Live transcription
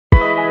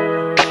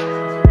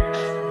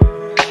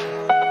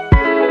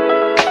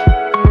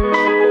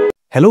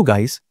Hello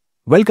guys,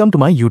 welcome to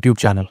my YouTube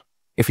channel.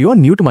 If you are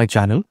new to my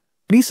channel,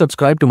 please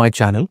subscribe to my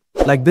channel,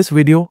 like this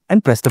video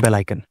and press the bell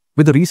icon.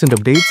 With the recent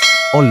updates,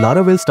 all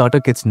Laravel starter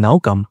kits now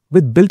come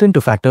with built-in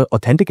two-factor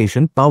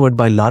authentication powered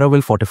by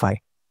Laravel Fortify,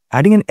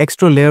 adding an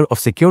extra layer of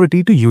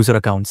security to user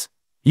accounts.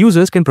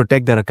 Users can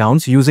protect their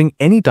accounts using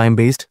any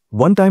time-based,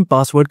 one-time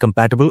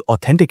password-compatible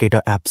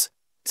authenticator apps,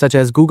 such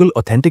as Google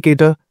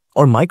Authenticator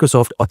or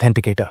Microsoft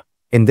Authenticator.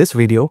 In this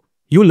video,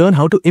 you'll learn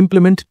how to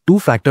implement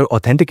two-factor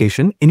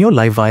authentication in your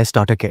Livewire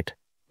Starter Kit.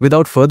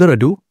 Without further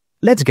ado,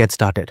 let's get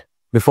started.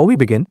 Before we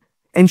begin,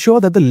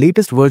 ensure that the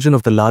latest version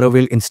of the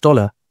Laravel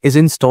installer is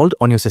installed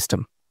on your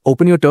system.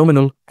 Open your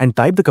terminal and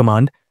type the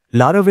command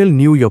Laravel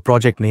new your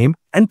project name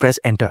and press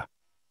enter.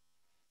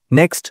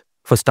 Next,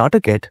 for Starter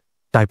Kit,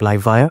 type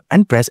Livewire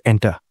and press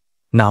enter.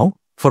 Now,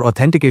 for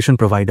authentication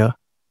provider,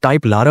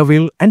 type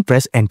Laravel and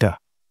press enter.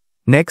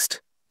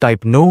 Next,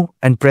 type no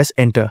and press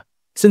enter,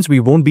 since we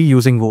won't be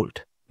using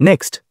Volt.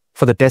 Next,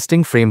 for the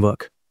testing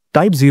framework,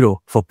 type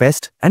 0 for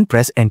pest and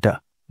press enter.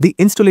 The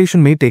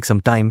installation may take some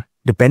time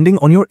depending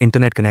on your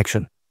internet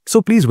connection, so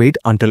please wait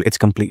until it's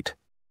complete.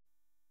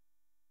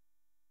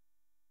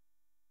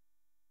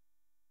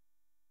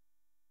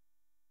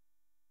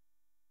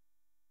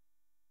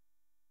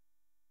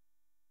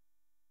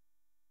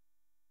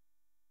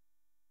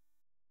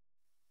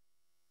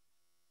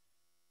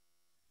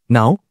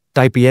 Now,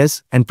 type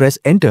yes and press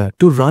enter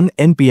to run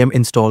npm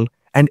install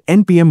and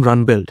npm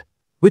run build,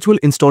 which will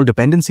install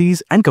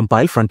dependencies and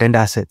compile front-end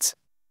assets.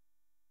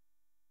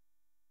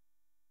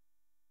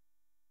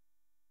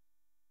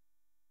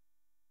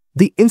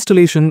 The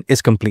installation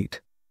is complete.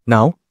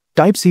 Now,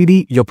 type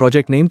cd your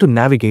project name to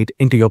navigate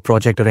into your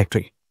project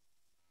directory.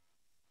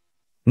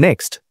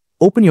 Next,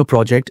 open your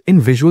project in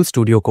Visual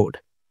Studio Code.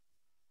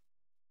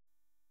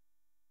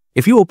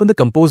 If you open the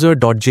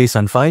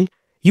composer.json file,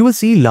 you will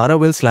see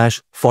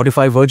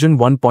Laravel/Fortify version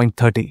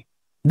 1.30.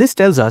 This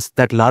tells us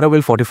that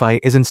Laravel Fortify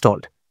is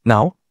installed.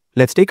 Now,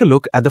 let's take a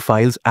look at the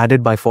files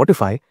added by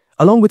Fortify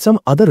along with some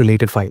other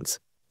related files.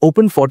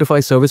 Open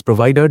Fortify service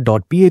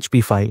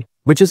provider.php file,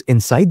 which is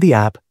inside the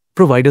app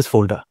providers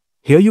folder.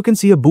 Here you can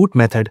see a boot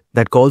method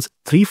that calls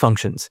 3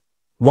 functions,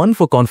 one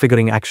for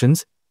configuring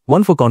actions,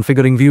 one for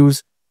configuring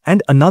views,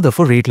 and another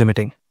for rate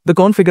limiting. The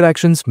configure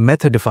actions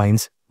method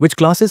defines which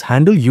classes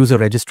handle user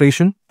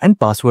registration and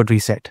password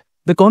reset.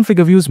 The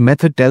configure views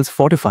method tells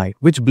Fortify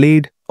which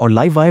Blade or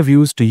Livewire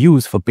views to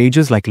use for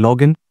pages like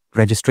login,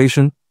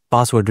 registration,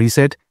 password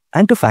reset,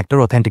 and two-factor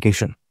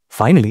authentication.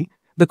 Finally,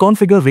 the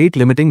configure rate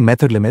limiting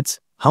method limits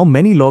how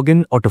many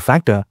login or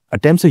two-factor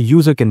attempts a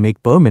user can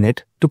make per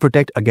minute to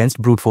protect against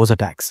brute force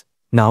attacks.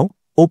 Now,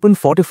 open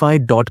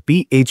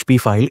fortify.php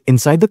file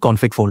inside the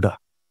config folder.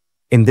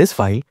 In this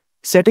file,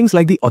 settings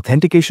like the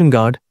authentication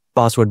guard,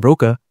 password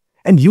broker,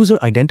 and user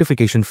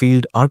identification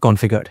field are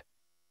configured.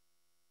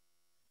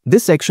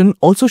 This section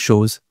also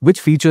shows which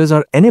features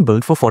are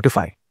enabled for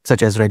Fortify,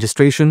 such as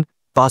registration,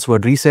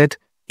 password reset,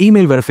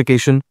 email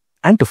verification,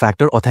 and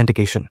two-factor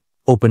authentication.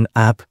 Open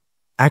App,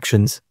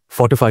 Actions,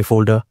 Fortify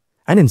folder,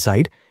 and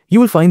inside, you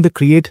will find the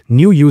create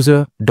new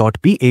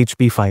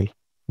user.php file.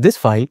 This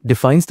file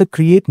defines the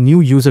create new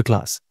user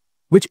class,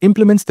 which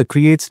implements the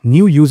creates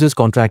new users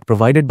contract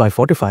provided by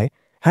Fortify,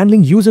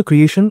 handling user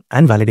creation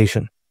and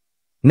validation.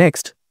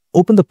 Next,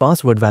 open the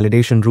password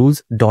validation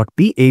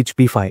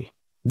rules.php file.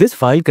 This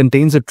file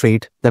contains a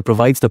trait that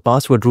provides the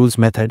password rules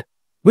method,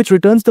 which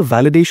returns the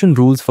validation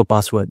rules for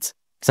passwords,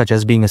 such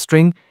as being a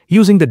string,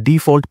 using the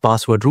default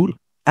password rule,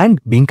 and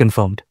being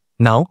confirmed.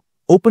 Now,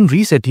 open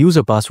reset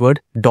user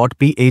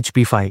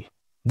password.php file.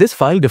 This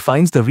file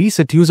defines the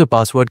reset user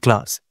password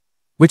class,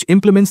 which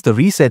implements the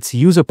resets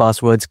user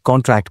passwords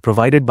contract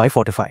provided by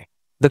Fortify.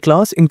 The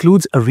class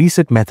includes a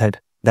reset method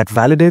that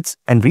validates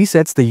and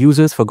resets the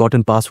user's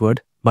forgotten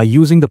password by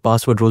using the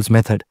password rules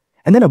method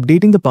and then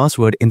updating the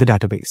password in the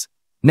database.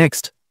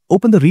 Next,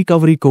 open the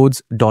recovery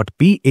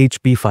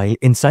codes.php file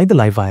inside the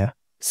Livewire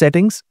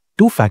settings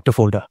two-factor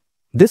folder.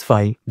 This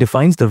file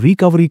defines the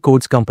recovery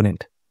codes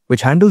component,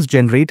 which handles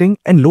generating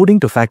and loading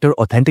two-factor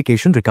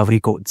authentication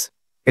recovery codes.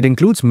 It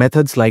includes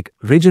methods like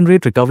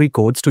regenerate recovery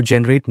codes to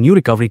generate new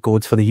recovery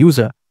codes for the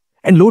user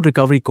and load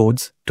recovery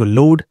codes to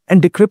load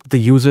and decrypt the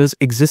user's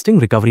existing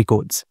recovery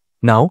codes.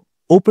 Now,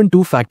 open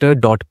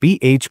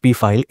two-factor.php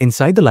file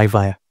inside the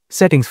Livewire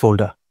settings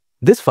folder.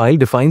 This file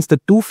defines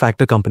the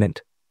two-factor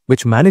component,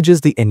 which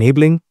manages the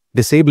enabling,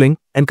 disabling,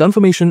 and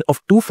confirmation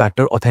of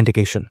two-factor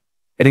authentication.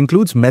 It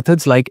includes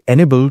methods like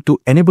enable to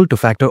enable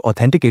two-factor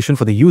authentication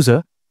for the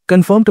user,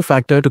 confirm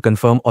two-factor to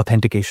confirm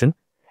authentication,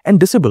 and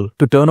disable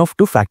to turn off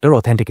two-factor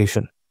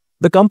authentication.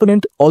 The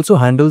component also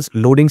handles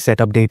loading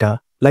setup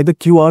data like the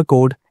QR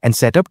code and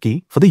setup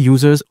key for the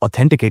user's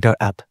Authenticator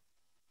app.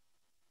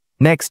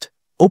 Next,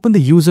 open the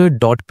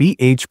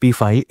user.php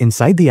file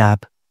inside the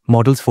app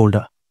models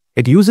folder.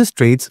 It uses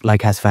traits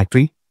like has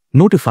factory,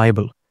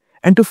 notifiable,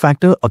 and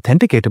two-factor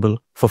authenticatable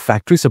for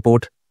factory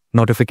support,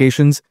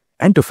 notifications,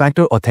 and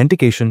two-factor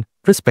authentication,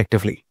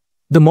 respectively.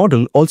 The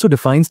model also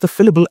defines the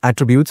fillable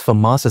attributes for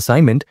mass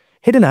assignment,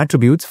 hidden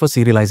attributes for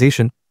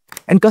serialization,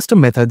 and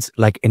custom methods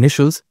like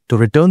initials to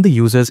return the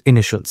user's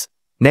initials.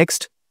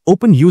 Next,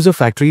 open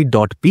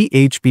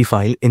userFactory.php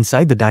file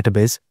inside the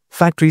database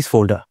factories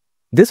folder.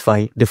 This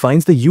file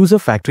defines the user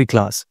factory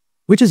class,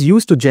 which is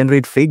used to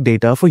generate fake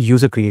data for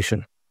user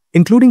creation,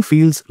 including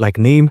fields like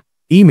name,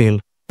 email,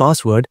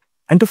 password,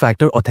 and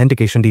two-factor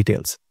authentication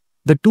details.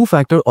 The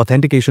two-factor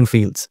authentication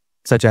fields,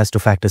 such as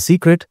two-factor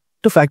secret,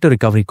 two-factor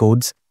recovery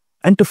codes,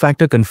 and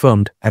two-factor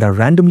confirmed, are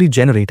randomly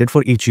generated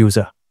for each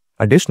user.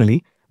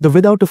 Additionally, the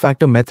without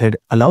two-factor method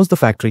allows the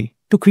factory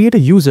to create a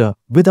user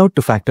without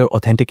two-factor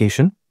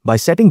authentication by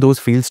setting those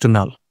fields to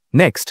null.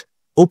 Next,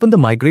 open the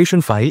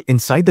migration file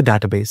inside the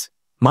database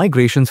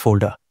migrations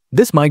folder.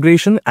 This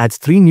migration adds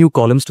 3 new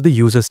columns to the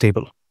users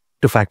table: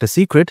 two-factor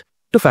secret,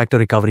 two-factor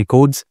recovery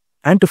codes,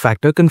 and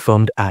two-factor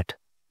confirmed at.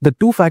 The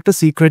two-factor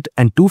secret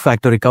and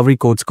two-factor recovery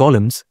codes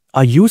columns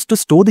are used to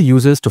store the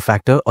user's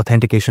two-factor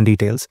authentication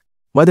details,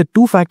 while the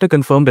two-factor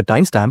confirmed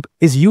timestamp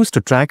is used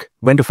to track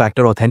when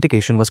two-factor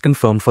authentication was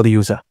confirmed for the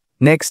user.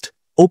 Next,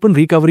 open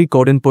recovery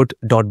code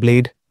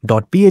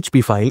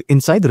input.blade.php file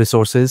inside the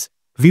resources,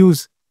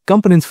 views,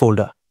 components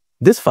folder.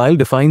 This file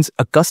defines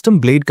a custom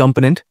Blade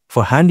component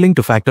for handling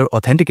two-factor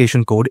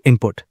authentication code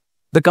input.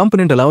 The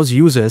component allows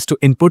users to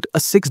input a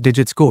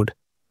 6-digit code,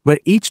 where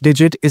each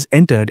digit is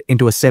entered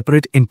into a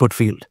separate input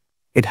field.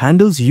 It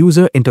handles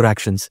user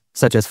interactions,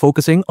 such as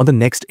focusing on the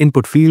next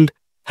input field,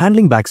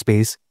 handling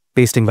backspace,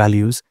 pasting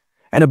values,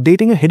 and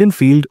updating a hidden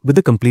field with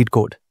the complete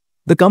code.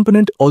 The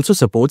component also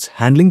supports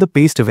handling the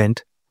paste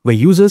event, where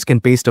users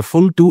can paste a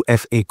full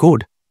 2FA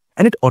code,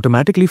 and it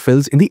automatically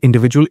fills in the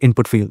individual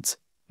input fields.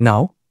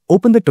 Now,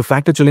 open the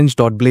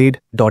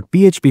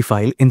two-factor-challenge.blade.php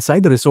file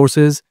inside the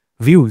resources,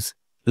 views,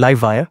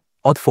 Livewire,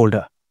 auth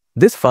folder.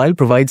 This file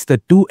provides the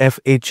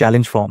 2FA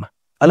challenge form,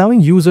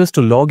 allowing users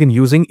to log in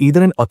using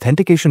either an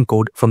authentication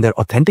code from their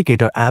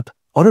Authenticator app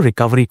or a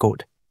recovery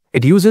code.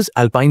 It uses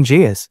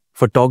Alpine.js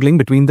for toggling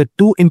between the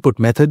 2 input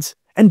methods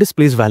and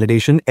displays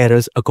validation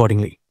errors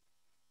accordingly.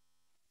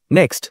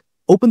 Next,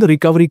 open the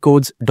recovery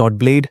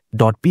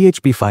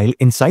codes.blade.php file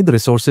inside the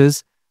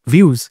resources,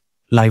 views,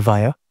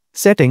 Livewire,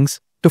 settings,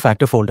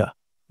 two-factor folder.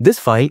 This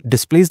file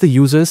displays the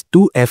user's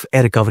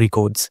 2FA recovery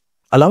codes,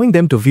 allowing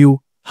them to view,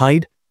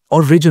 hide,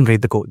 or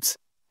regenerate the codes.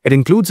 It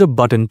includes a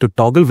button to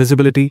toggle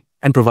visibility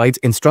and provides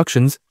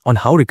instructions on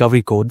how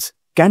recovery codes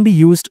can be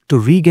used to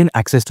regain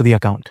access to the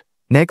account.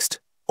 Next,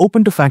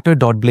 open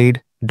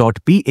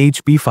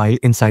two-factor.blade.php file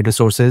inside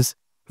resources,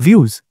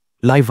 views,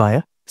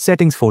 Livewire,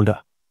 settings folder.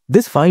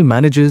 This file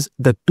manages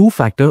the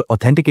two-factor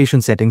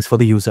authentication settings for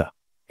the user.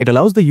 It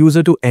allows the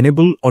user to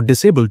enable or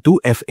disable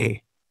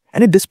 2FA,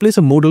 and it displays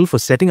a modal for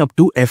setting up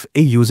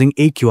 2FA using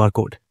a QR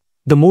code.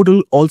 The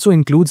modal also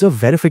includes a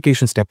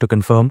verification step to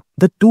confirm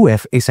the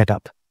 2FA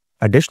setup.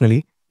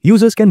 Additionally,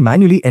 users can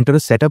manually enter a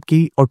setup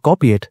key or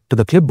copy it to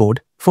the clipboard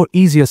for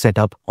easier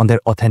setup on their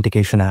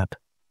authentication app.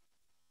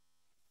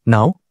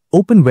 Now,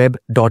 open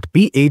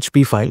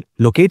web.php file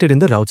located in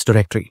the routes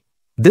directory.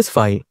 This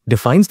file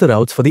defines the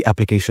routes for the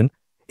application,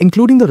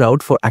 including the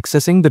route for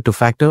accessing the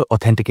two-factor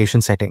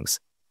authentication settings.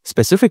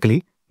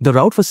 Specifically, the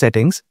route for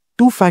settings,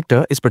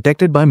 two-factor is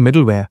protected by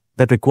middleware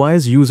that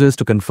requires users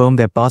to confirm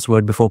their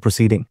password before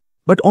proceeding,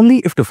 but only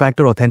if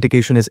two-factor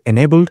authentication is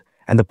enabled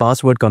and the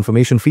password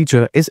confirmation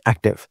feature is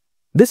active.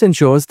 This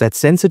ensures that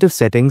sensitive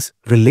settings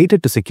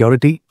related to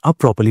security are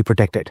properly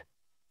protected.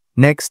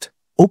 Next,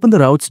 open the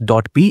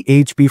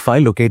routes.php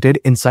file located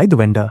inside the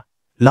vendor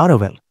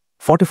Laravel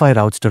Fortify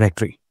routes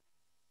directory.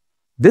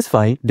 This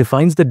file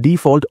defines the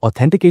default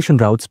authentication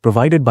routes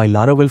provided by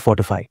Laravel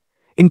Fortify,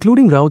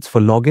 including routes for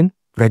login,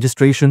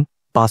 registration,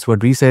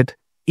 password reset,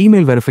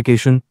 email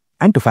verification,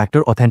 and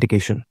two-factor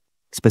authentication.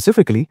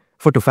 Specifically,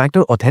 for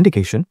two-factor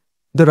authentication,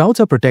 the routes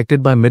are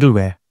protected by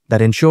middleware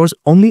that ensures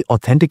only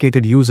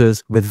authenticated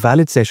users with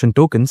valid session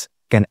tokens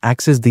can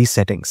access these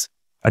settings.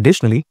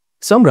 Additionally,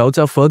 some routes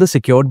are further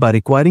secured by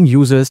requiring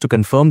users to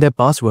confirm their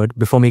password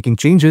before making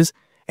changes,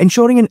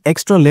 ensuring an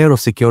extra layer of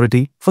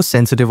security for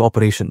sensitive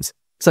operations,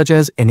 such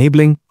as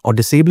enabling or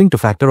disabling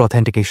two-factor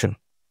authentication.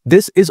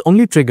 This is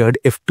only triggered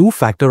if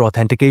two-factor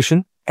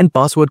authentication and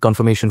password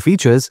confirmation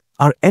features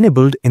are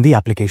enabled in the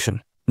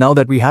application. Now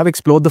that we have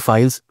explored the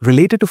files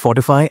related to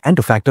Fortify and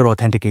two-factor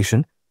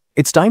authentication,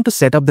 it's time to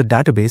set up the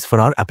database for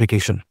our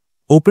application.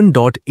 Open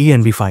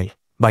 .env file.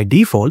 By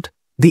default,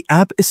 the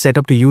app is set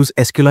up to use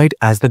SQLite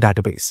as the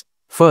database.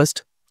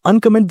 First,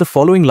 uncomment the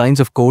following lines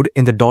of code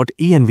in the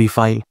 .env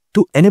file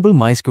to enable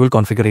MySQL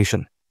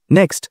configuration.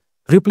 Next,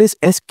 replace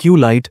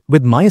SQLite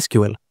with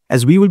MySQL,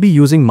 as we will be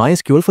using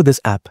MySQL for this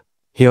app.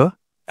 Here,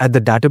 add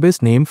the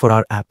database name for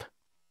our app.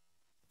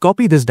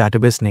 Copy this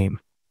database name.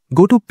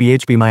 Go to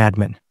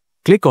phpMyAdmin.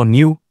 Click on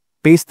New,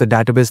 paste the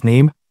database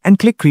name, and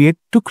click Create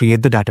to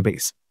create the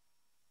database.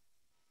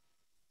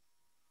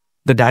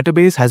 The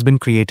database has been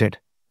created.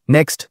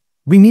 Next,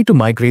 we need to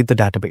migrate the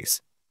database.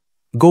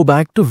 Go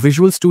back to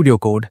Visual Studio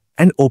Code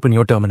and open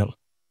your terminal.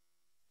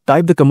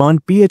 Type the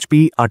command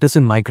php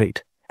artisan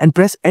migrate and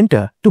press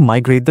Enter to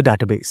migrate the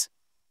database.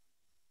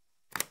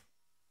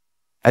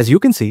 As you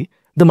can see,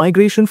 The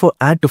migration for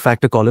add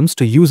two-factor columns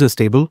to users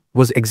table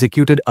was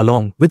executed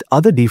along with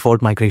other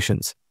default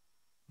migrations.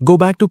 Go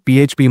back to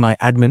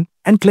phpMyAdmin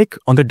and click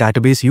on the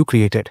database you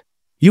created.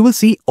 You will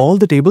see all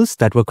the tables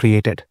that were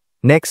created.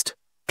 Next,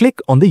 click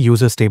on the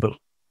users table.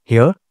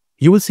 Here,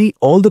 you will see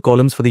all the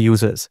columns for the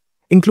users,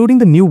 including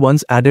the new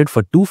ones added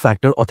for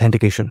two-factor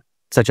authentication,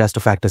 such as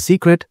two-factor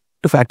secret,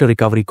 two-factor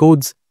recovery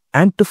codes,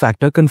 and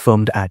two-factor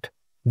confirmed at.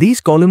 These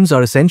columns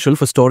are essential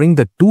for storing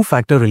the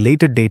two-factor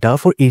related data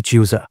for each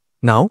user.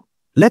 Now,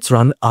 let's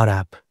run our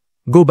app.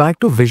 Go back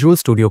to Visual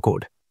Studio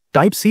Code.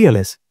 Type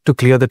CLS to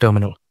clear the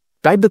terminal.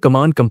 Type the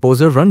command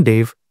composer run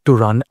dev to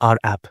run our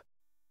app.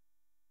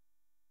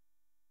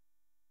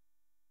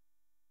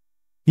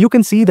 You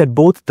can see that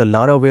both the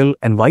Laravel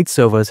and White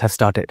servers have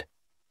started.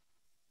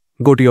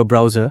 Go to your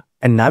browser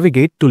and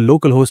navigate to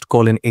localhost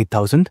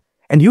 :8000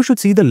 and you should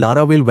see the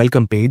Laravel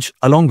welcome page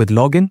along with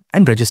login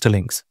and register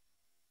links.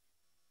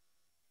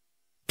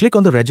 Click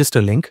on the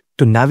register link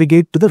to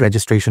navigate to the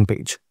registration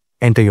page.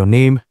 Enter your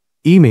name,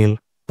 email,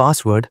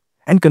 password,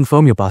 and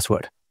confirm your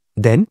password.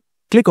 Then,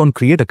 click on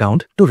Create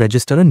Account to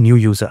register a new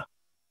user.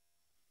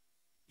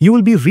 You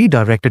will be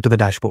redirected to the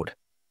dashboard.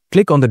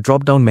 Click on the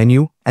drop-down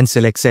menu and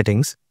select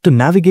Settings to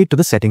navigate to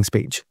the Settings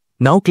page.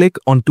 Now click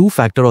on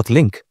Two-Factor Auth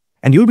link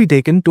and you'll be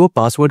taken to a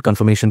password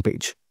confirmation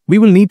page. We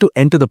will need to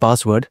enter the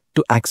password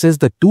to access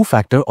the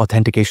two-factor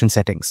authentication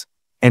settings.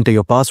 Enter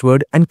your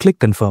password and click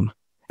Confirm,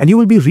 and you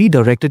will be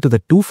redirected to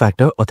the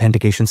two-factor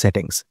authentication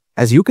settings.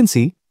 As you can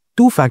see,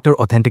 two-factor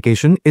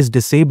authentication is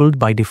disabled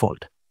by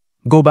default.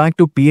 Go back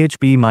to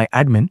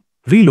phpMyAdmin,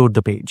 reload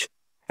the page,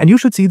 and you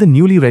should see the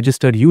newly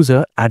registered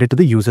user added to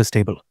the users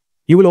table.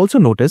 You will also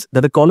notice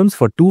that the columns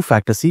for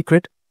two-factor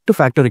secret,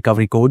 two-factor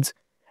recovery codes,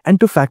 and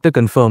two-factor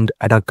confirmed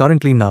at are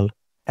currently null,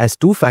 as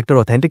two-factor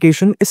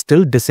authentication is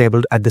still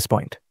disabled at this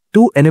point.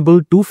 To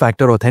enable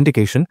two-factor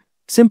authentication,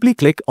 simply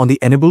click on the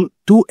Enable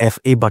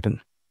 2FA button.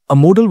 A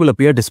modal will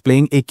appear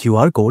displaying a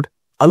QR code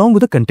along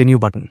with a Continue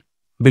button.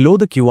 Below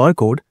the QR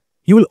code,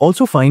 you will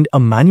also find a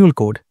manual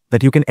code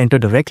that you can enter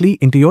directly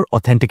into your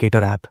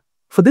Authenticator app.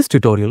 For this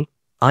tutorial,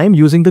 I am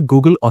using the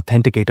Google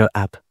Authenticator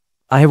app.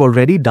 I have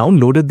already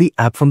downloaded the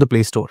app from the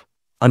Play Store.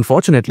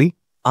 Unfortunately,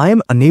 I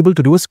am unable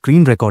to do a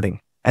screen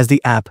recording as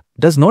the app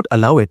does not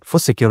allow it for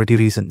security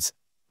reasons.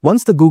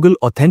 Once the Google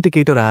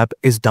Authenticator app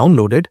is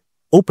downloaded,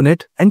 open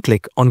it and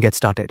click on Get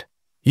Started.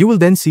 You will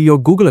then see your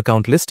Google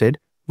account listed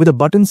with a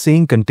button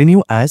saying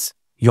Continue as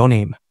your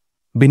name.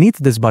 Beneath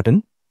this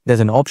button, there's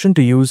an option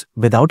to use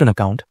without an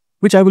account,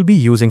 which I will be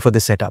using for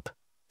this setup.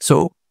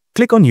 So,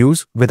 click on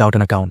Use without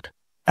an account.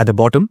 At the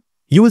bottom,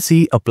 you will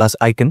see a plus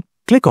icon,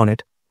 click on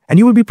it, and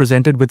you will be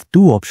presented with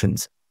two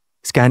options.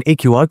 Scan a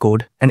QR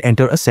code and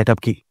enter a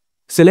setup key.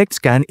 Select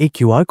Scan a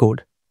QR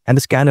code and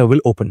the scanner will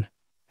open.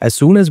 As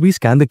soon as we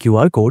scan the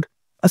QR code,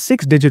 a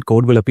 6-digit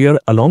code will appear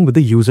along with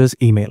the user's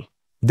email.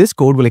 This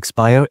code will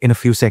expire in a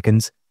few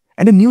seconds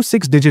and a new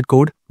 6-digit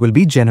code will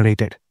be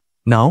generated.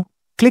 Now,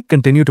 click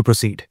Continue to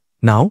proceed.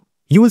 Now,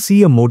 you will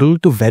see a modal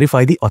to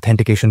verify the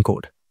authentication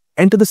code.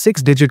 Enter the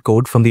 6-digit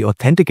code from the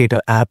Authenticator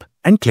app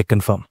and click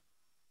Confirm.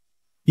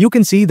 You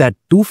can see that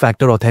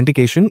two-factor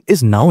authentication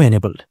is now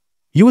enabled.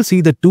 You will see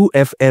the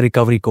 2FA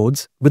recovery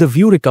codes with a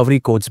View Recovery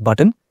Codes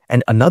button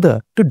and another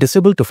to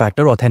disable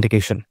two-factor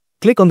authentication.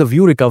 Click on the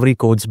View Recovery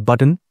Codes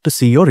button to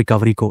see your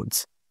recovery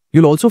codes.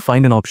 You'll also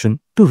find an option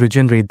to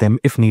regenerate them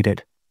if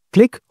needed.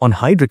 Click on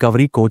Hide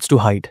Recovery Codes to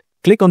hide.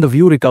 Click on the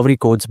View Recovery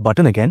Codes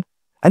button again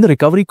and the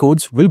recovery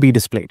codes will be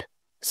displayed.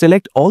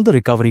 Select all the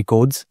recovery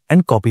codes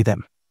and copy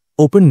them.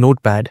 Open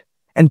Notepad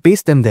and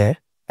paste them there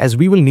as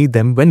we will need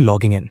them when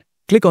logging in.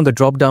 Click on the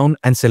drop-down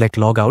and select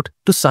Logout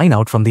to sign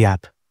out from the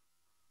app.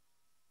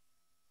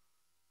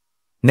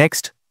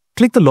 Next,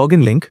 click the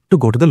login link to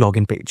go to the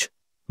login page.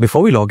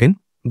 Before we log in,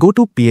 go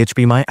to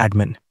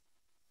phpMyAdmin.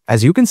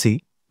 As you can see,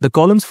 the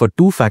columns for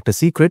two-factor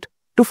secret,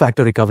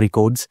 two-factor recovery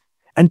codes,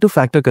 and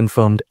two-factor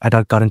confirmed at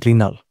are currently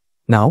null.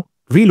 Now,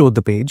 reload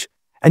the page,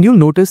 and you'll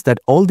notice that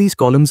all these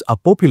columns are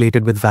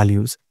populated with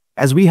values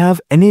as we have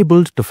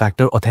enabled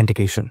two-factor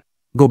authentication.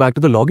 Go back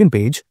to the login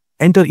page,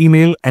 enter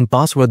email and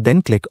password,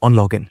 then click on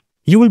Login.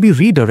 You will be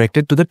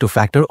redirected to the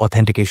two-factor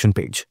authentication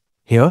page.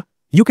 Here,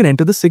 you can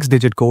enter the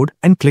 6-digit code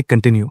and click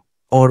Continue,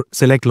 or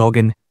select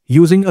Login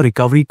using a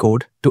recovery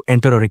code to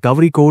enter a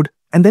recovery code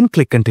and then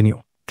click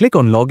Continue. Click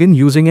on Login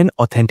using an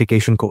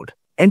authentication code.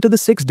 Enter the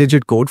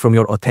 6-digit code from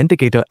your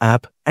Authenticator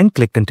app and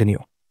click Continue.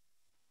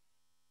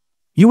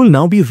 You will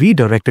now be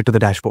redirected to the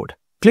dashboard.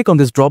 Click on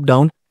this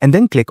drop-down and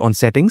then click on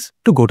Settings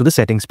to go to the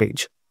Settings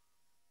page.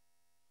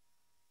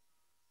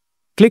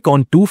 Click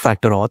on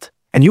Two-Factor Auth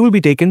and you will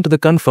be taken to the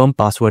Confirm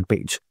Password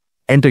page.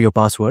 Enter your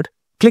password,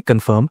 click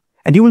Confirm,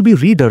 and you will be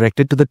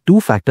redirected to the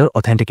Two-Factor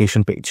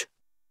Authentication page.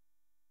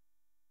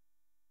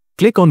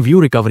 Click on View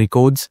Recovery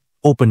Codes,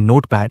 open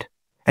Notepad,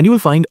 and you will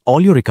find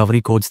all your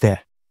recovery codes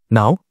there.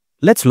 Now,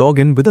 let's log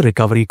in with a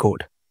recovery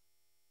code.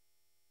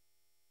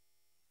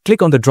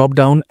 Click on the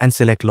drop-down and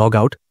select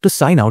Logout to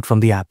sign out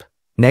from the app.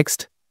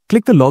 Next,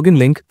 click the login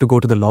link to go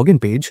to the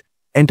login page,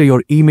 enter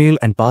your email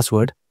and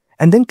password,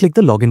 and then click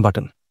the login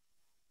button.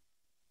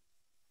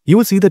 you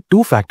will see the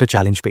two-factor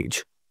challenge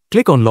page.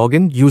 Click on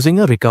Login using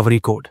a recovery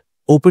code.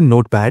 Open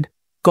Notepad,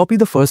 copy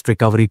the first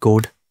recovery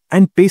code,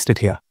 and paste it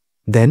here.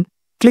 Then,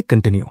 click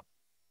Continue.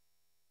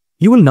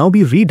 You will now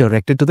be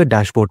redirected to the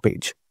dashboard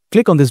page.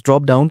 Click on this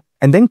drop-down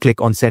and then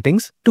click on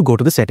Settings to go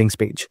to the Settings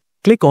page.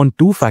 Click on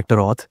Two-Factor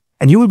Auth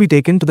and you will be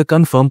taken to the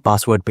Confirm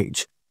Password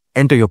page.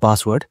 Enter your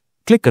password,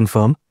 click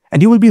Confirm,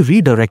 and you will be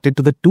redirected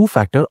to the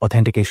Two-Factor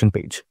Authentication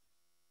page.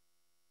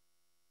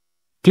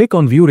 Click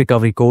on View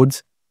Recovery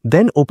Codes,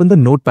 then open the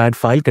Notepad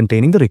file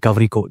containing the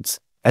recovery codes.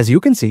 As you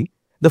can see,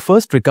 the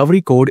first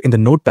recovery code in the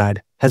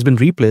Notepad has been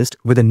replaced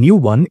with a new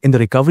one in the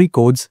recovery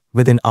codes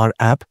within our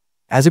app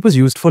as it was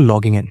used for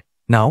logging in.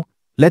 Now,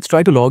 let's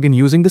try to log in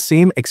using the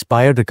same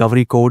expired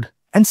recovery code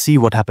and see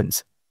what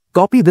happens.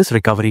 Copy this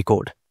recovery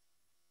code.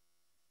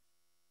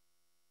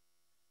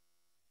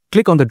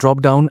 Click on the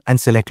drop-down and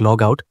select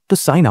Logout to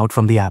sign out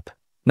from the app.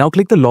 Now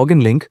click the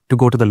login link to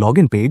go to the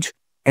login page,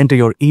 enter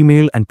your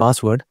email and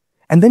password,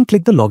 and then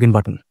click the login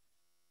button.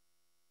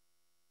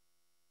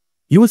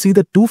 You will see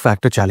the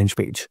two-factor challenge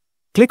page.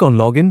 Click on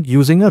Login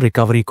using a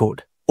recovery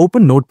code.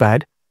 Open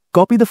Notepad,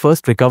 copy the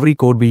first recovery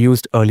code we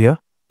used earlier,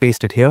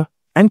 paste it here,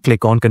 and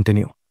click on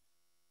Continue.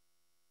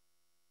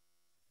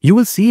 You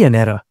will see an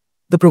error.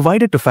 The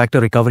provided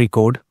two-factor recovery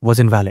code was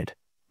invalid.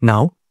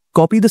 Now,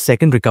 copy the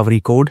second recovery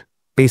code,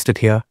 paste it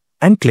here,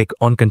 and click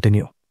on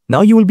Continue.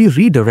 Now you will be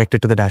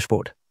redirected to the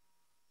dashboard.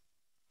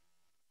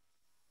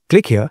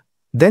 Click here,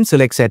 then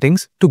select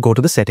Settings to go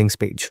to the Settings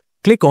page.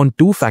 Click on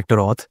Two-Factor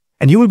Auth,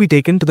 and you will be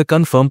taken to the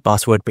Confirm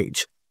Password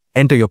page.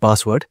 Enter your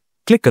password,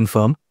 click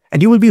Confirm,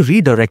 and you will be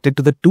redirected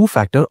to the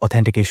Two-Factor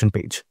Authentication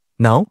page.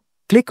 Now,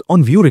 click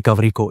on View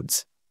Recovery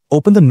Codes.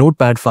 Open the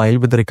Notepad file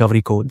with the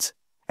recovery codes,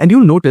 and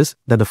you'll notice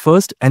that the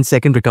first and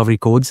second recovery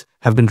codes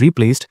have been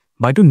replaced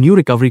by two new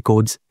recovery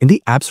codes in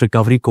the app's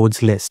recovery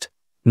codes list.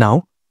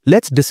 Now,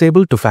 let's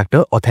disable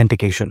two-factor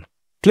authentication.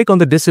 Click on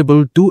the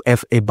Disable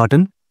 2FA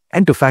button,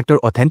 and two-factor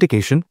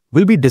authentication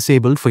will be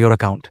disabled for your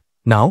account.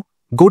 Now,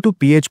 go to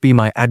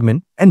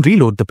phpMyAdmin and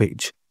reload the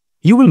page.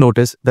 You will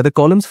notice that the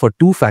columns for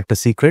two-factor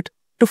secret,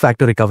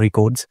 two-factor recovery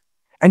codes,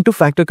 and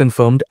two-factor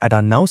confirmed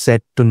are now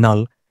set to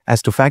null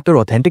as two-factor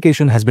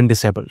authentication has been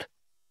disabled.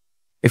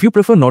 If you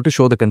prefer not to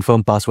show the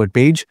confirm password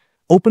page,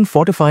 open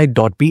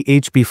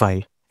fortify.php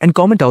file and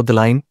comment out the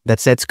line that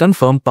sets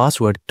confirm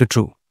password to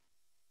true.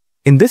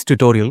 In this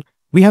tutorial,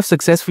 we have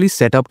successfully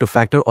set up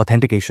two-factor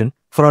authentication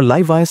for our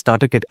Livewire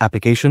Starter Kit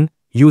application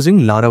using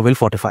Laravel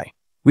Fortify.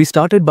 We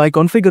started by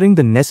configuring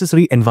the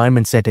necessary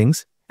environment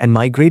settings and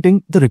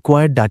migrating the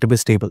required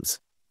database tables.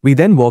 We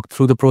then walked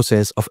through the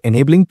process of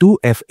enabling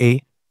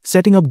 2FA,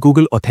 setting up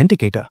Google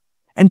Authenticator,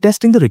 and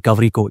testing the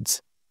recovery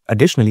codes.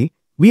 Additionally,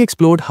 we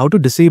explored how to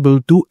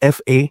disable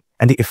 2FA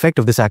and the effect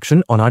of this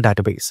action on our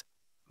database.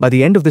 By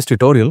the end of this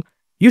tutorial,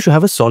 you should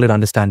have a solid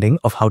understanding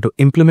of how to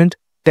implement,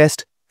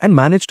 test, and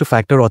manage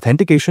two-factor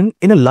authentication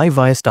in a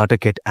Livewire Starter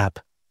Kit app.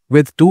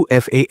 With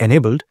 2FA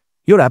enabled,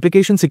 your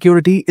application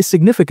security is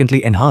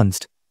significantly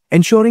enhanced,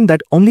 ensuring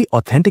that only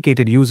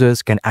authenticated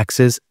users can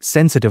access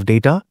sensitive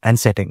data and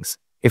settings.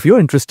 If you're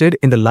interested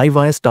in the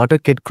Livewire Starter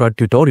Kit CRUD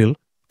tutorial,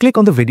 click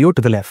on the video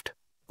to the left.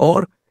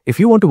 Or, if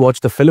you want to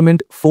watch the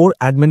Filament 4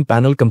 Admin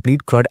Panel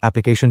Complete CRUD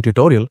application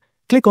tutorial,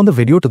 click on the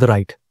video to the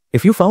right.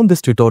 If you found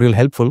this tutorial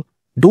helpful,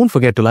 don't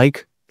forget to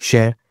like,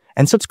 share,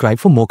 and subscribe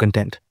for more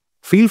content.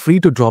 Feel free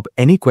to drop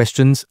any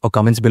questions or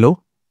comments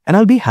below, and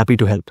I'll be happy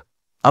to help.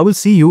 I will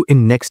see you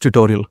in next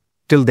tutorial.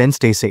 Till then,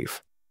 stay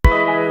safe.